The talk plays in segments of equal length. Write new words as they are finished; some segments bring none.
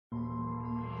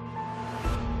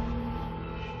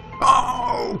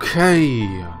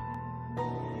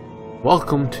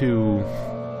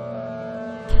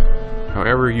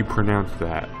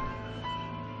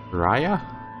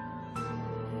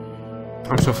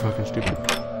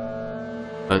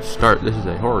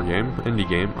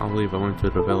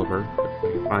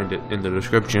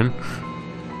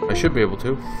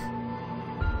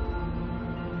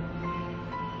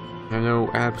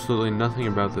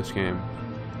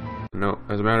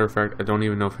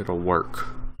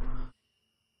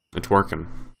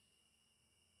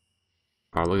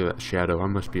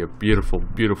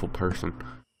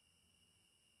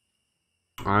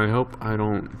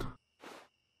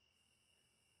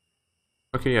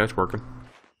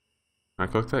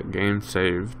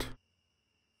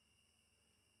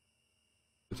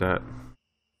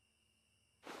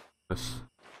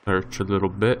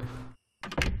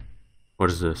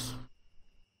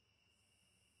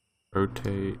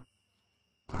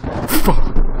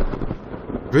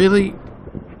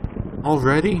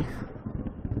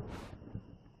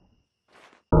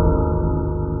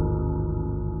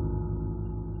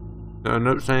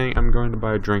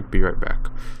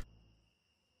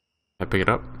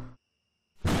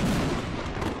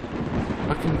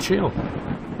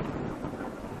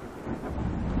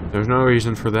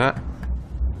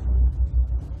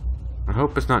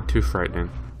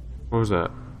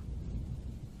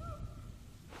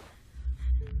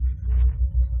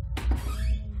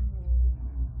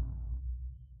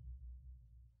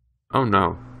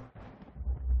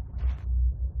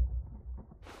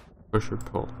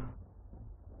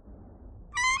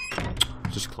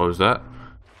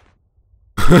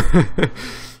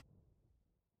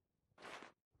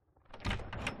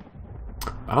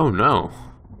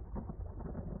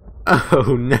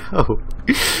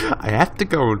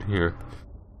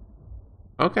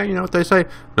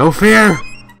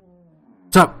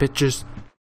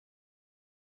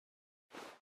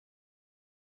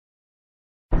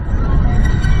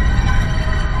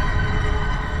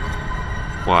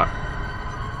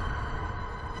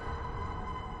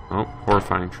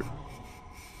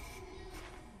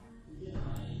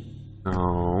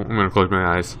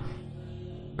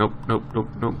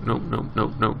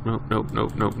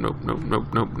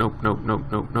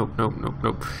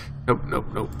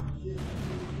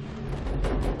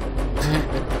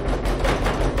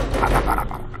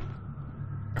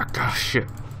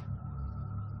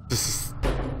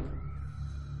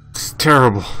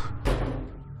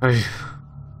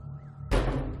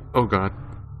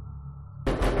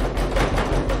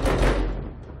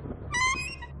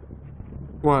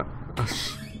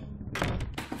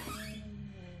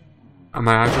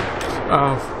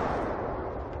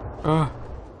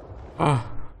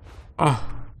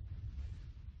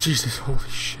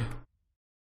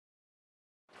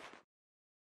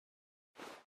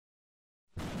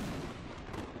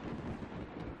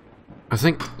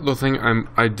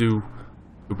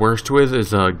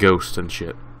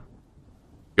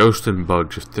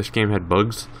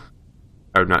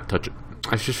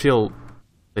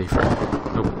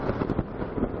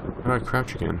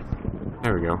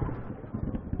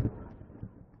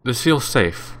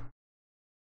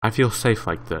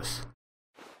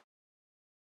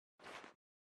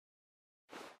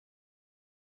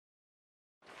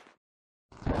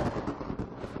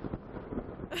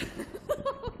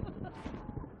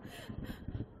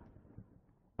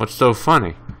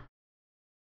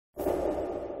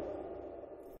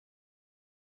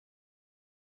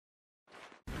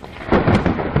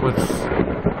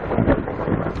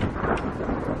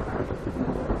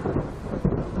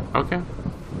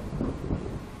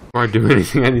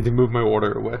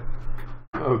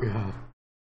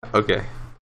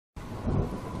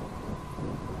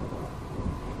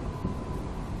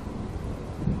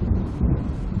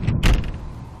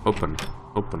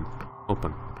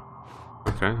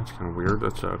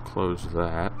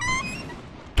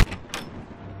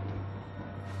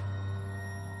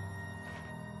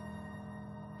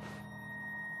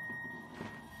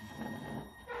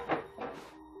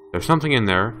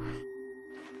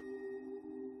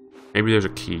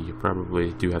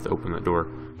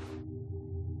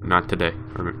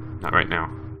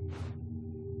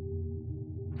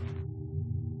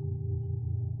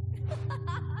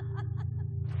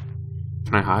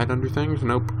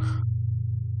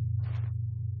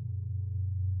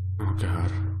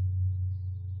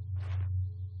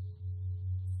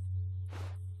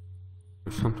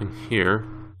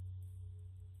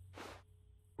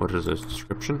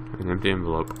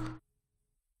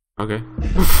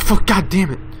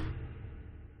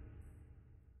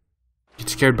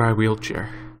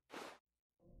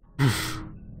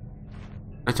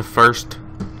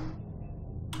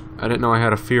I didn't know I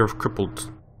had a fear of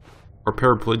crippled or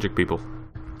paraplegic people.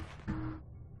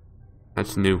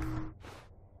 That's new.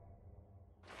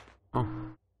 Oh.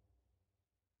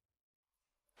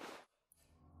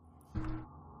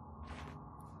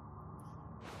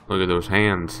 Look at those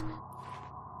hands.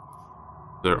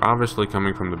 They're obviously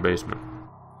coming from the basement.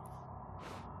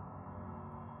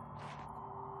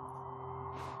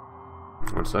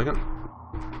 One second.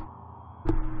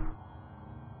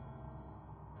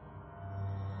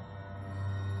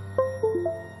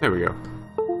 There we go.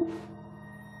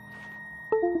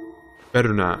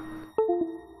 Better not.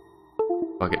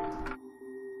 Fuck it.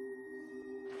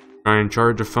 Try and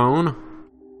charge a phone.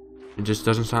 It just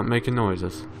doesn't stop making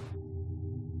noises.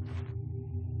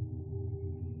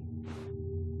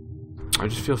 I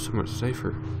just feel so much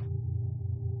safer.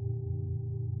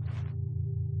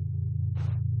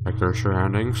 Check our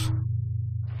surroundings.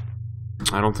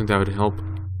 I don't think that would help.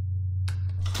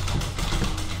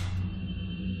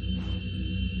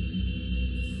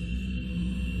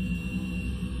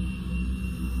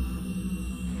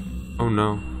 Oh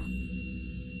no.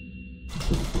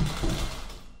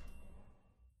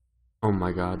 Oh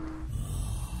my god.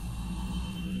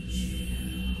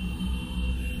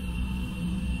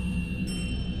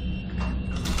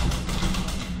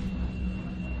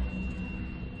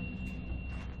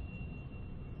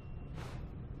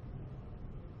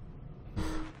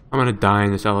 I'm gonna die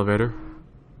in this elevator.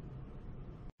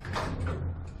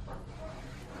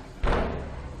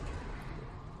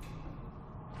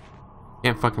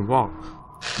 Can't fucking walk.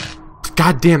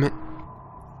 God damn it.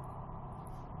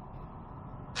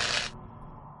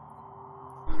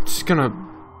 I'm just gonna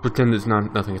pretend it's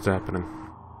nothing is happening.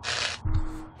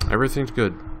 Everything's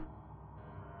good.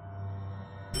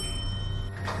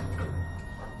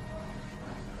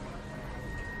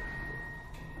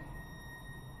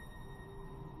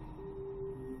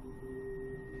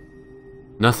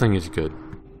 Nothing is good.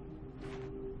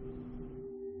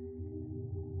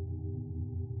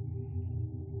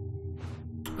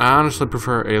 I honestly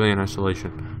prefer Alien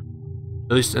Isolation.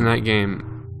 At least in that game,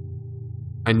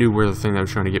 I knew where the thing that was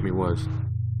trying to get me was.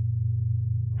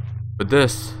 But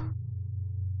this...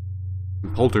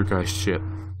 poltergeist shit.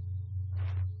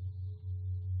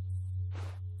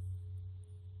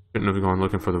 Shouldn't have gone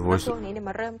looking for the voice. ช่วงนี้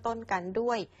มาเริ่มต้นกันด้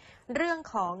วยเรื่อง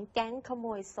ของแก๊งขโม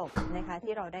ยศพนะคะ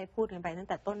ที่เราได้พูดกันไปตั้ง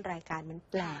แต่ต้นรายการมัน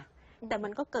แปลกแต่มั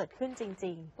นก็เกิดขึ้นจ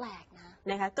ริงๆแปลก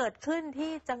นะคะเกิดขึ้น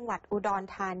ที่จังหวัดอุดร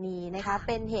ธานีนะคะเ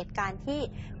ป็นเหตุการณ์ที่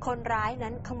คนร้าย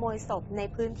นั้นขโมยศพใน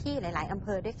พื้นที่หลายๆอำเภ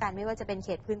อด้วยกันไม่ว่าจะเป็นเข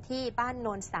ตพื้นที่บ้านโน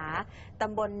นสาต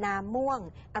ำบลนาม่วง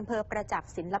อำเภอประจัก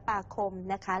ษ์ศิลปาคม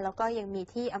นะคะแล้วก็ยังมี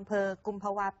ที่อำเภอกุมภ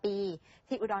าวาปี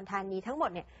ที่อุดรธานีทั้งหมด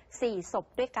เนี่ย4 ศพ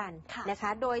ด้วยกันนะคะ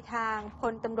โดยทางพ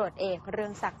ลตำรวจเอกเรือ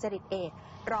งศักดิ์จริตเอก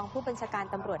รองผู้บัญชาการ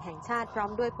ตำรวจแห่งชาติพร้อม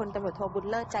ด้วยพลตำรวจโทบุญ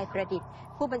เลิศใจประดิษฐ์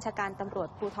ผู้บัญชาการตำรวจ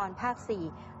ภูธรภาค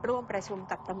 4ร่วมประชุม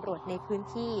กับตำรวจในพื้น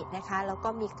ที่นะคะแล้วก็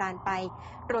มีการไป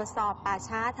ตรวจสอบป่า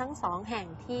ช้าทั้ง2 แห่ง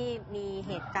ที่มีเ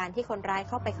หตุการณ์ที่คนร้าย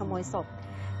เข้าไปขโมยศพ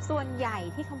ส่วนใหญ่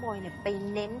ที่ขโมยเนี่ยไป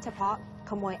เน้นเฉพาะ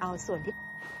ขโมยเอาส่วนที่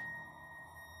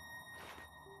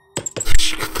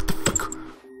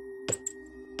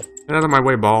Get out of my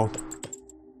way, ball.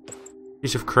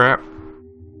 Piece of crap.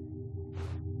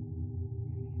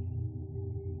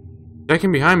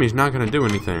 Checking behind me is not going to do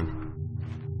anything.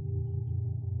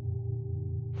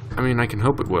 I mean, I can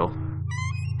hope it will.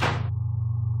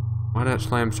 Why did that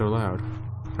slam so loud?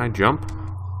 Can I jump?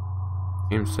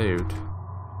 Game saved.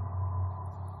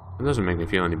 That doesn't make me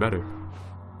feel any better.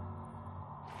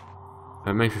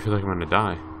 That makes me feel like I'm going to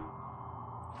die.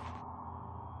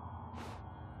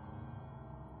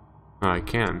 Oh, I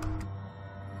can.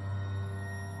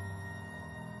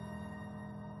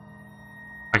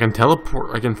 I can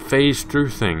teleport. I can phase through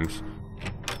things.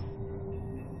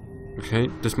 Okay,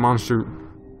 this monster,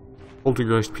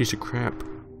 poltergeist piece of crap,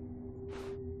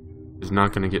 is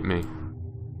not gonna get me.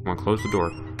 Come on, close the door.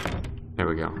 There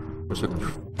we go. What's it?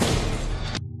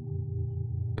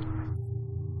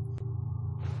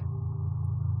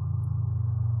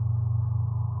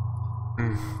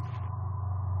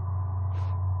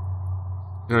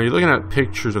 You know, you're looking at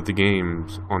pictures of the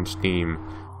games on Steam,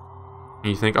 and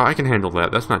you think, oh, I can handle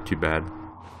that, that's not too bad.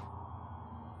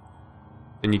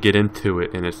 Then you get into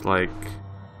it, and it's like,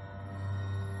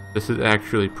 this is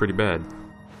actually pretty bad.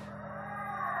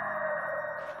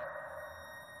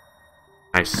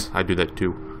 Nice, I do that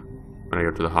too, when I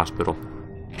go to the hospital.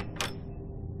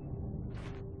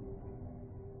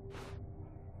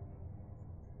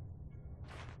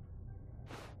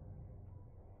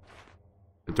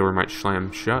 The door might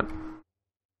slam shut.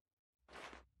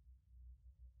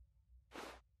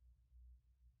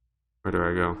 Where do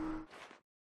I go?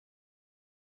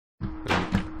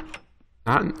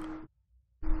 Not.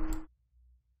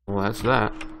 Well, that's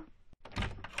that.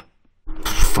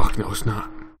 Fuck no, it's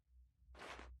not.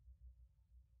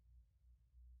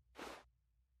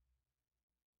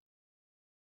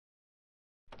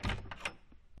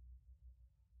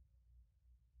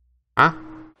 Huh?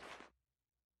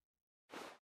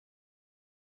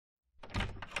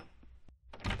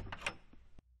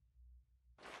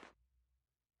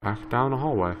 Back down the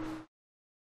hallway.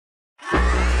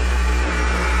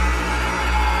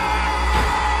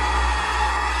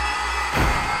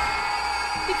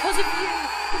 Because of you!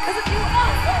 Because of you!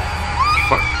 Oh!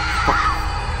 Fuck. Fuck.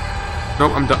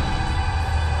 Nope, I'm done.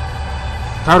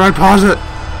 How do I pause it?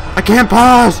 I can't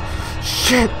pause!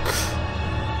 Shit!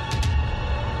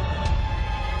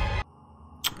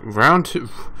 Round two.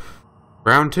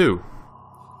 Round two.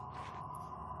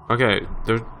 Okay,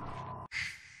 there's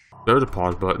a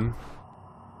pause button.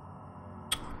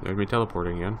 There's me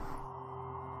teleporting again.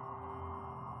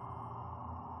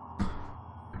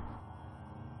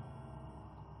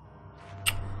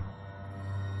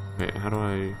 Okay, how do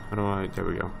I, there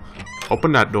we go.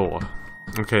 Open that door.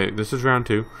 Okay, this is round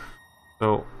two.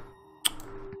 So,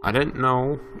 I didn't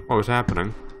know what was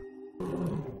happening.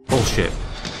 Bullshit.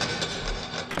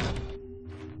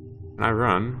 Can I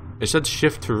run? It said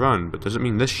shift to run, but does it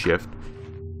mean this shift?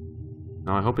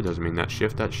 No, I hope it doesn't mean that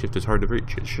shift. That shift is hard to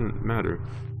reach. It shouldn't matter.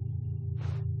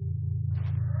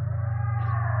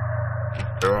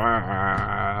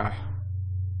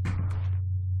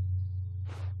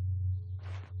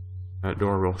 That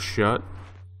door will shut.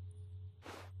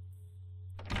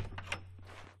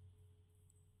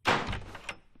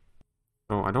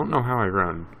 So I don't know how I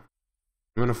run.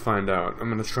 I'm gonna find out. I'm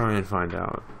gonna try and find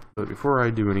out. But before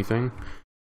I do anything...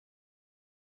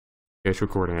 Okay, it's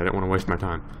recording. I didn't want to waste my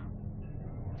time.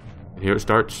 Here it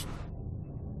starts.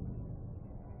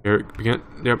 Here it begins.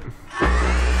 Yep.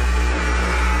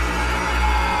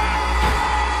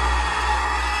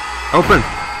 Open!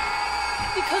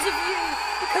 Because of you!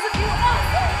 Because of you!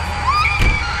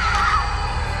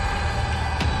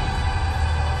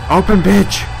 Oh! Open,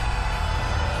 bitch!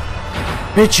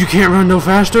 Bitch, you can't run no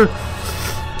faster!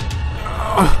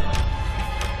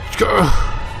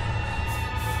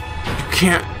 You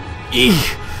can't...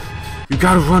 You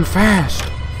gotta run fast!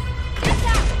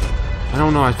 I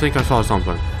don't know, I think I saw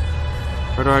something.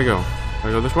 Where do I go? Do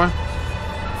I go this way?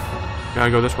 Yeah, I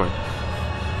go this way.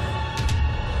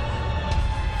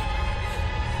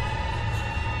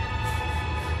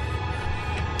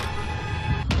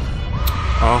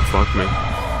 Oh, fuck me.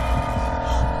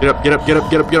 Get up, get up, get up,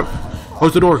 get up, get up!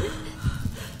 Close the door!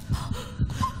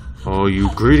 Oh, you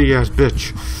greedy ass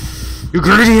bitch! You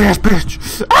greedy ass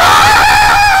bitch! Ah!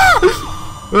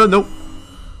 Nope.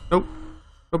 Nope.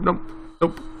 Nope, nope.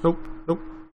 Nope, nope, nope.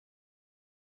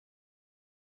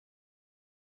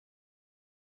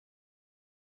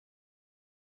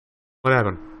 What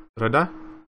happened? Did I die?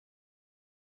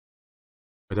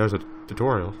 Wait, there's a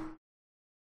tutorial.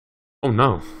 Oh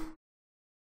no.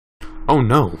 Oh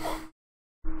no.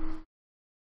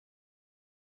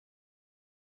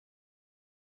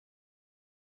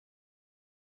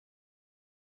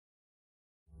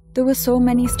 There were so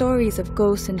many stories of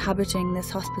ghosts inhabiting this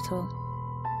hospital.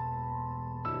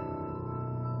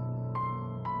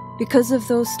 Because of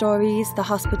those stories, the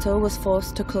hospital was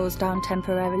forced to close down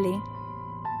temporarily.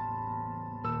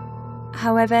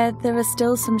 However, there are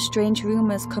still some strange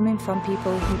rumours coming from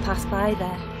people who pass by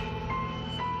there.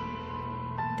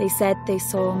 They said they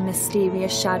saw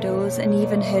mysterious shadows and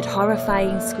even heard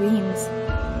horrifying screams.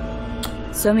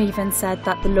 Some even said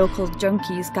that the local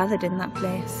junkies gathered in that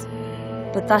place.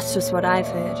 But that's just what I've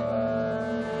heard.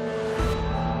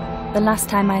 The last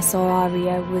time I saw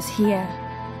Araya was here,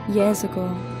 years ago.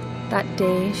 That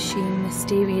day, she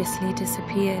mysteriously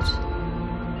disappeared.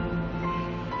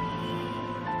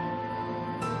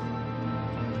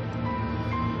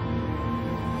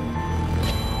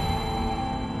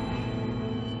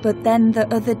 But then the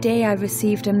other day I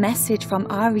received a message from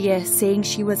Araya saying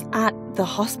she was at the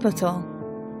hospital.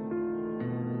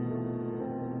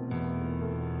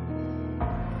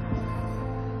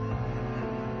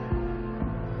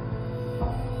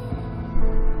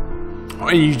 Oh,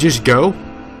 you just go?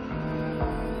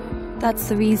 That's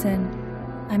the reason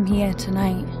I'm here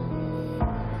tonight.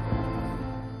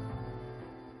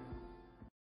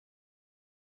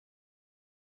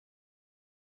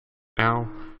 Now,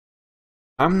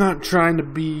 I'm not trying to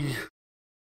be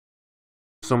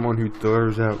someone who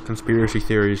throws out conspiracy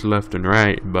theories left and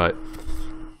right, but,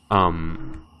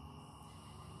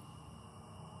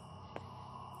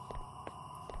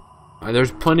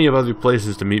 there's plenty of other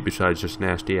places to meet besides just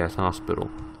nasty-ass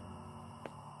hospital.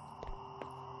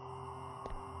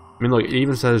 I mean, look, it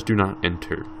even says do not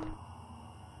enter.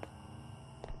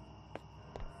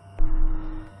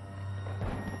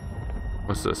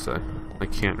 What's this say? I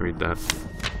can't read that.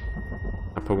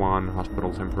 Apawan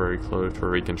Hospital temporary closed for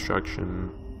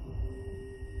reconstruction.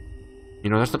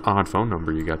 You know, that's an odd phone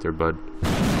number you got there, bud.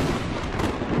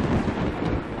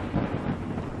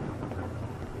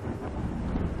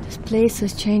 This place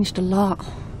has changed a lot.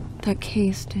 That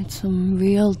case did some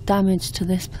real damage to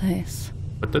this place.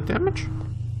 What the damage?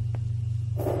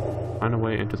 Find a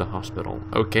way into the hospital.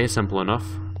 Okay, simple enough.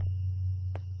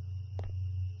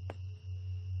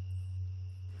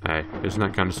 Hey, isn't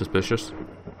that kind of suspicious?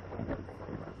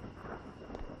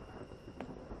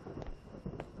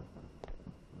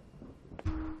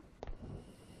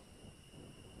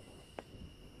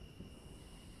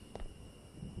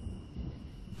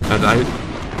 And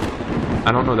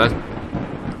I don't know, that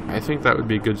I think that would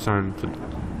be a good sign to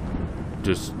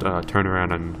just turn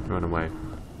around and run away.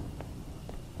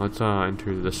 Let's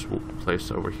enter this place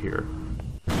over here.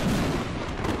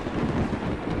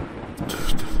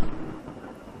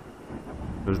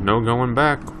 There's no going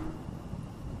back.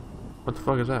 What the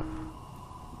fuck is that?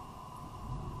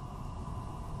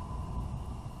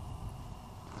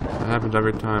 That happens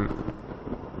every time.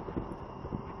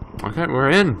 Okay, we're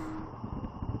in.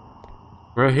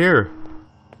 We're here.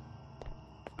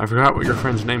 I forgot what your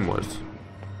friend's name was.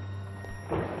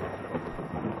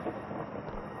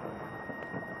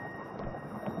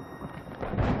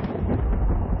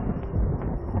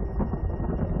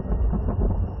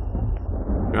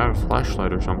 You have a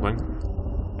flashlight or something.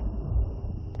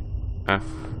 F.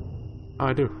 Oh,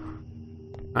 I do.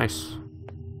 Nice.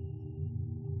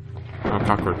 Oh,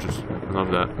 cockroaches. I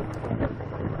love that.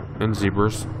 And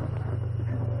zebras.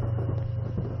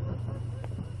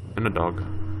 And a dog.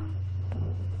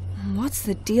 What's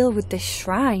the deal with this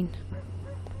shrine?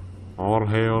 All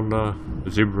hail the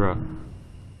zebra.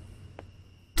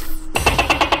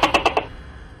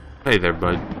 Hey there,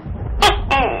 bud.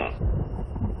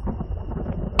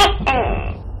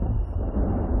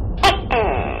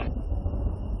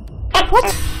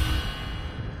 What?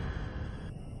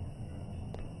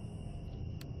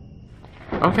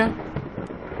 Okay.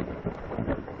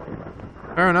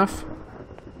 Fair enough.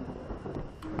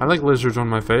 I like lizards on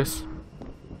my face.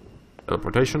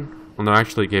 Teleportation? Well, no,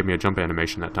 actually it gave me a jump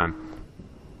animation that time.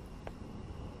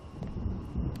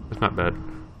 That's not bad.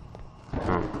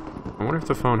 Oh. I wonder if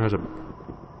the phone has a...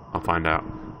 I'll find out.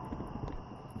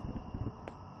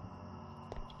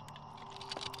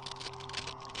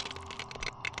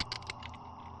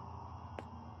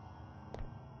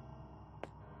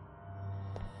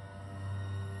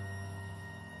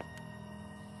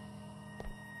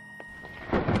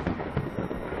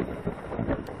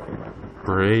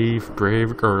 Brave,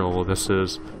 brave girl, this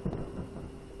is.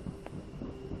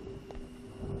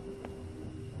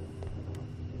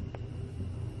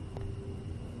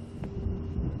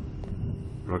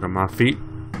 Look at my feet.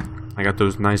 I got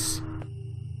those nice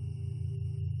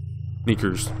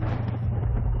sneakers.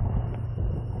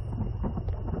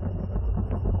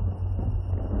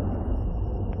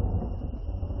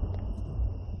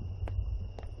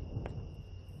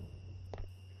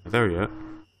 There yet.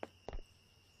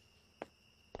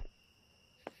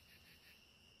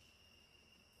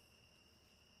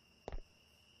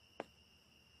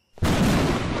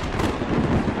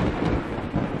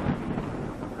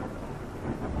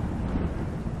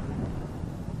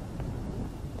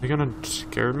 Are you gonna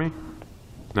scare me?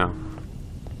 No.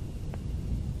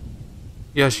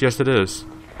 Yes, yes it is.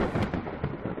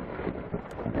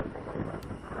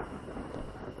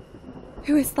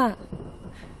 Who is that?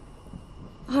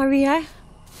 Araya?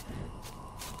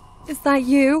 Is that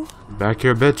you? Back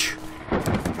here, bitch.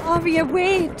 Araya,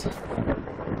 wait!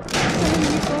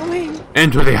 Where are you going?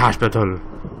 Into the hospital!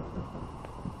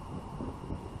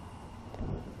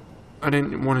 I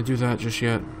didn't want to do that just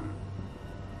yet.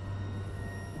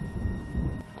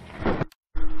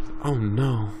 Oh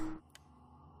no.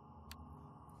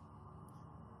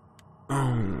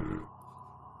 Oh.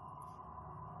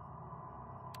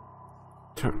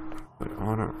 Turn it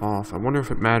on or off. I wonder if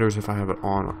it matters if I have it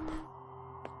on.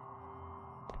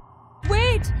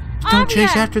 Wait! Don't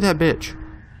chase after that bitch.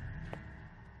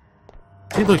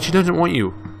 See, look, she doesn't want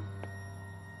you.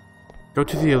 Go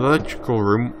to the electrical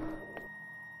room.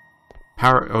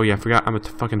 Power. Oh yeah, I forgot I'm a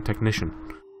fucking technician.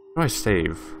 How do I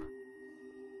save?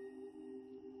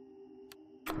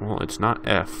 Well, it's not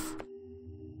F.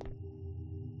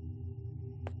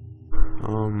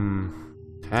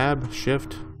 Tab,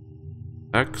 Shift,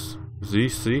 X, Z,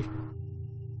 C.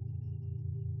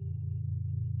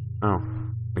 Oh,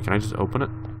 wait, can I just open it?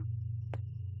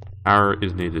 Power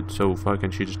is needed. So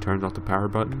fucking she just turns off the power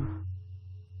button?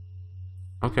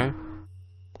 Okay.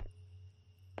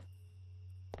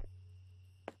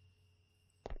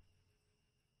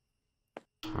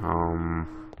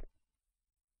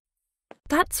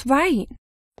 That's right.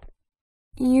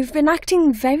 You've been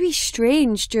acting very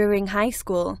strange during high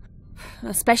school,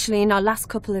 especially in our last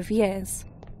couple of years.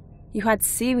 You had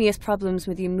serious problems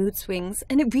with your mood swings,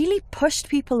 and it really pushed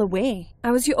people away.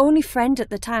 I was your only friend at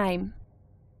the time.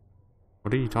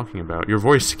 What are you talking about? Your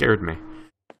voice scared me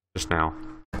just now.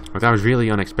 But that was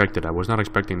really unexpected. I was not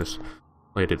expecting this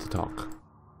lady to talk.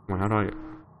 Well, how do I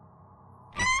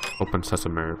open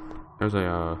Sesame? There's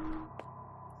a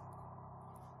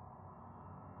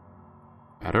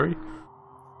battery?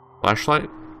 Flashlight?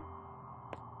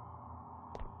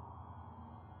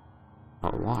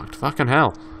 Oh, locked. Fucking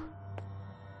hell.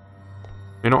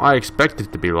 You know, I expect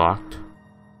it to be locked.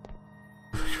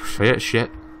 Shit.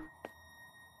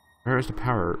 Where is the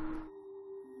power?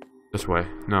 This way.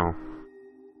 No.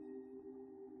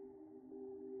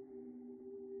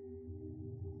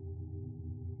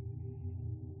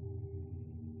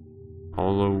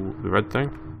 Follow the red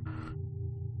thing?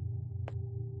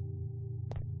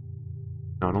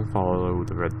 No, don't follow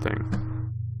the red thing.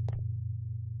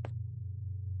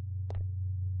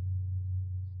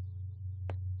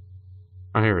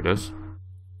 Oh, here it is.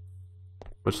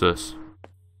 What's this?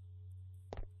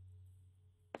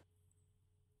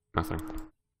 Nothing.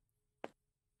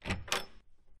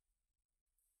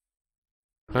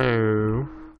 Hello.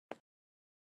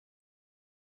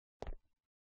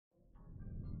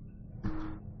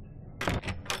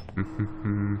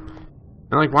 And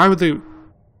like, why would the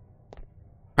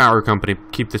power company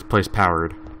keep this place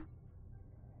powered?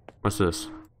 What's this?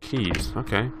 Keys.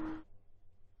 Okay.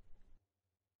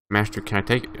 Master, can I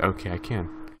take it? Okay, I can.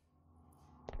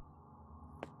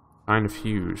 Find a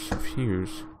fuse.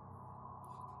 Fuse.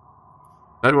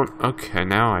 That one. Okay,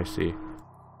 now I see.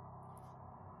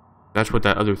 That's what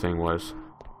that other thing was.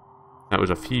 That was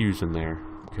a fuse in there.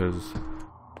 Because,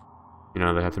 you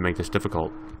know, they have to make this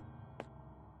difficult.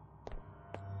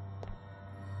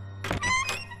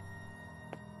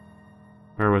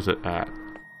 Where was it at?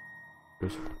 It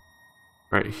was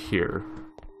right here.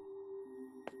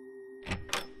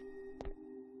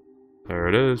 There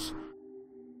it is.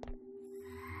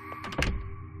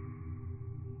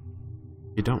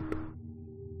 You don't.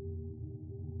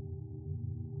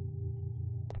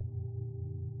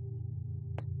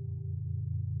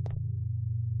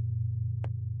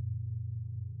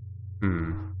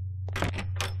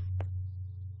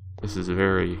 This is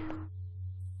very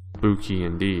spooky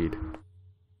indeed.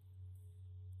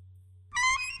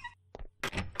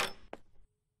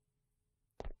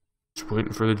 Just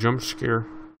waiting for the jump scare.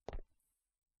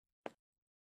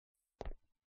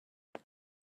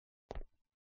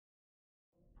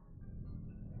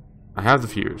 I have the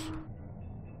fuse.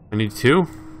 I need two?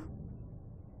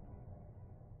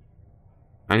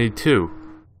 I need two.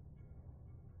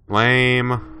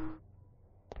 Lame.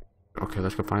 Okay,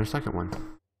 let's go find a second one.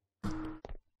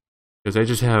 Because they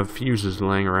just have fuses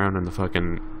laying around in the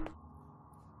fucking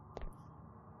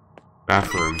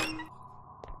bathroom.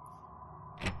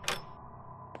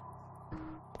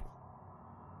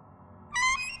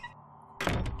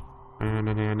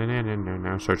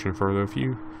 Now searching for the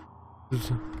fuse.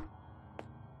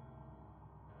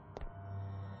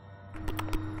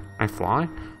 I fly?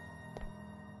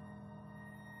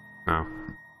 No.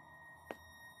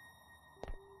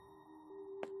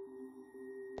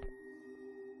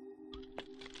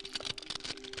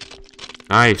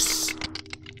 Nice.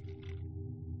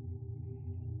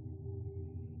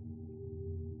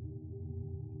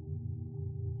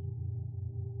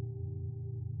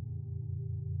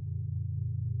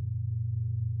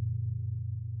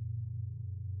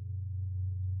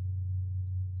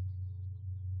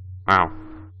 Wow.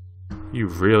 You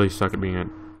really suck at being a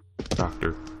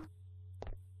doctor.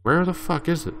 Where the fuck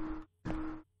is it?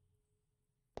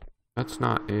 That's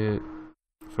not it.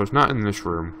 So it's not in this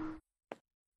room.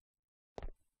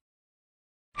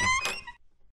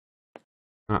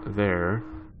 Not there.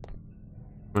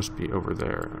 Must be over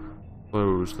there.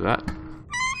 Close that.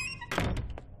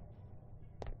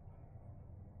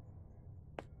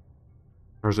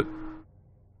 Or is it?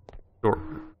 Door.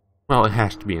 Well, it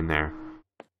has to be in there.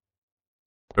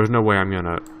 There's no way I'm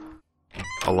gonna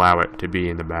allow it to be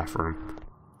in the bathroom.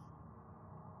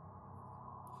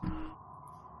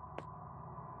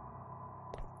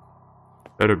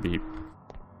 Better be.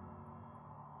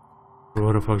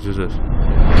 What the fuck is this?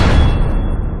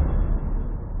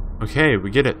 Okay, we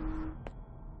get it.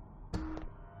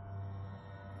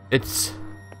 It's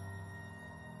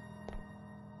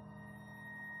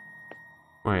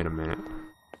Wait a minute.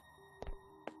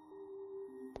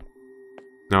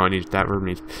 No, it needs, that room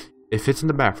needs, it fits in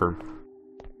the bathroom.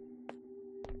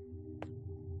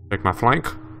 Take my flank.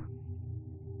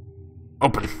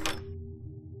 Open. Does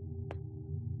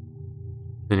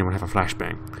anyone have a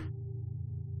flashbang?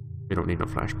 We don't need no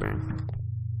flashbang.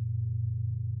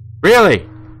 Really?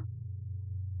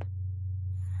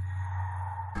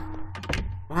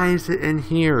 Why is it in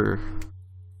here?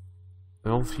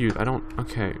 Well, fuse. I don't.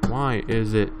 Okay. Why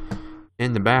is it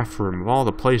in the bathroom of all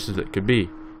the places it could be?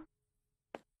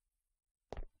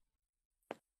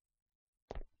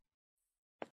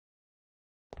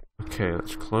 Okay,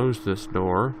 let's close this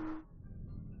door.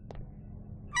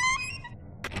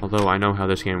 Although I know how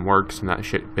this game works, and that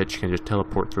shit bitch can just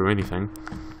teleport through anything.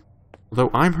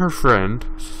 Although I'm her friend,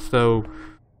 so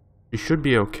you should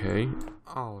be okay.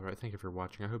 Alright, thank you for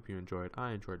watching. I hope you enjoyed.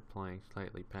 I enjoyed playing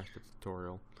slightly past the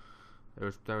tutorial. That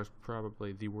was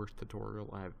probably the worst tutorial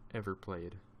I've ever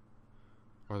played.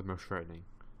 Or the most frightening.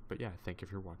 But yeah, thank you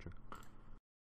for watching.